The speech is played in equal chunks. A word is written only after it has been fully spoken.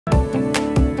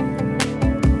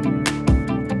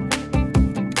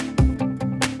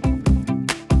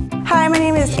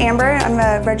Amber. I'm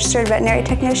a registered veterinary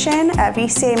technician at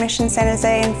VCA Mission San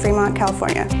Jose in Fremont,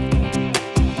 California.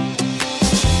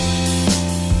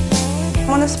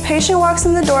 When the patient walks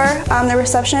in the door, the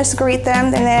receptionist greet them,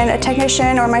 and then a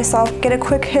technician or myself get a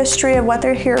quick history of what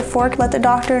they're here for, let the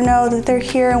doctor know that they're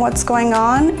here and what's going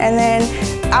on, and then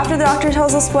after the doctor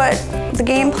tells us what the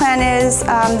game plan is,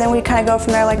 then we kind of go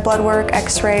from there, like blood work,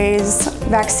 x-rays,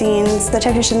 vaccines. The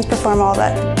technicians perform all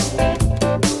that.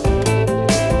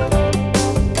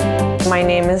 My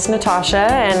name is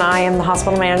Natasha and I am the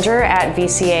hospital manager at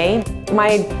VCA.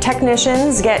 My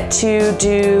technicians get to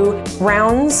do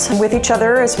rounds with each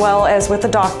other as well as with the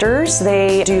doctors.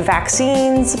 They do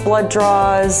vaccines, blood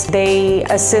draws, they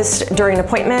assist during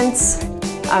appointments,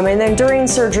 and then during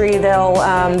surgery they'll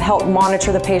help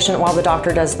monitor the patient while the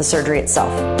doctor does the surgery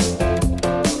itself.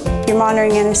 You're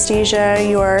monitoring anesthesia,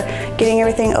 you're getting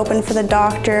everything open for the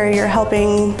doctor, you're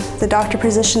helping the doctor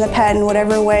position the pet in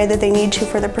whatever way that they need to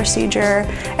for the procedure,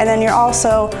 and then you're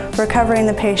also recovering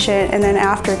the patient and then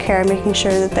aftercare, making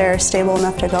sure that they're stable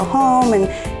enough to go home and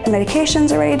the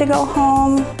medications are ready to go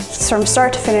home. So from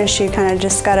start to finish, you kind of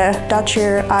just gotta dot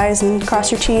your I's and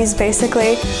cross your T's,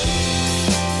 basically.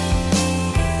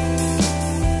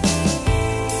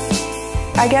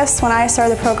 I guess when I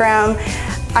started the program,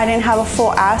 I didn't have a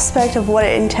full aspect of what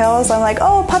it entails. I'm like,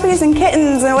 oh, puppies and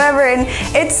kittens and whatever, and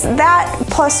it's that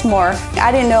plus more.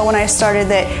 I didn't know when I started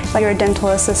that you're a dental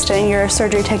assistant, you're a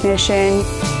surgery technician.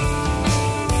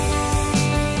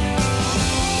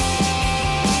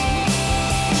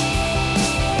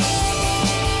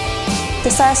 The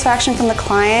satisfaction from the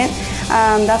client,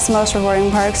 that's the most rewarding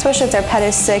part, especially if their pet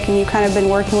is sick and you've kind of been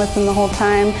working with them the whole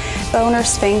time. The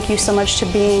owners thank you so much to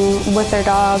being with their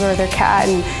dog or their cat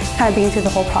and kind of being through the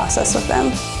whole process with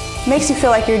them. It makes you feel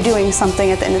like you're doing something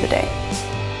at the end of the day.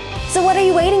 So what are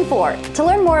you waiting for? To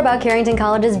learn more about Carrington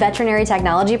College's veterinary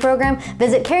technology program,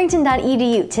 visit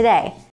carrington.edu today.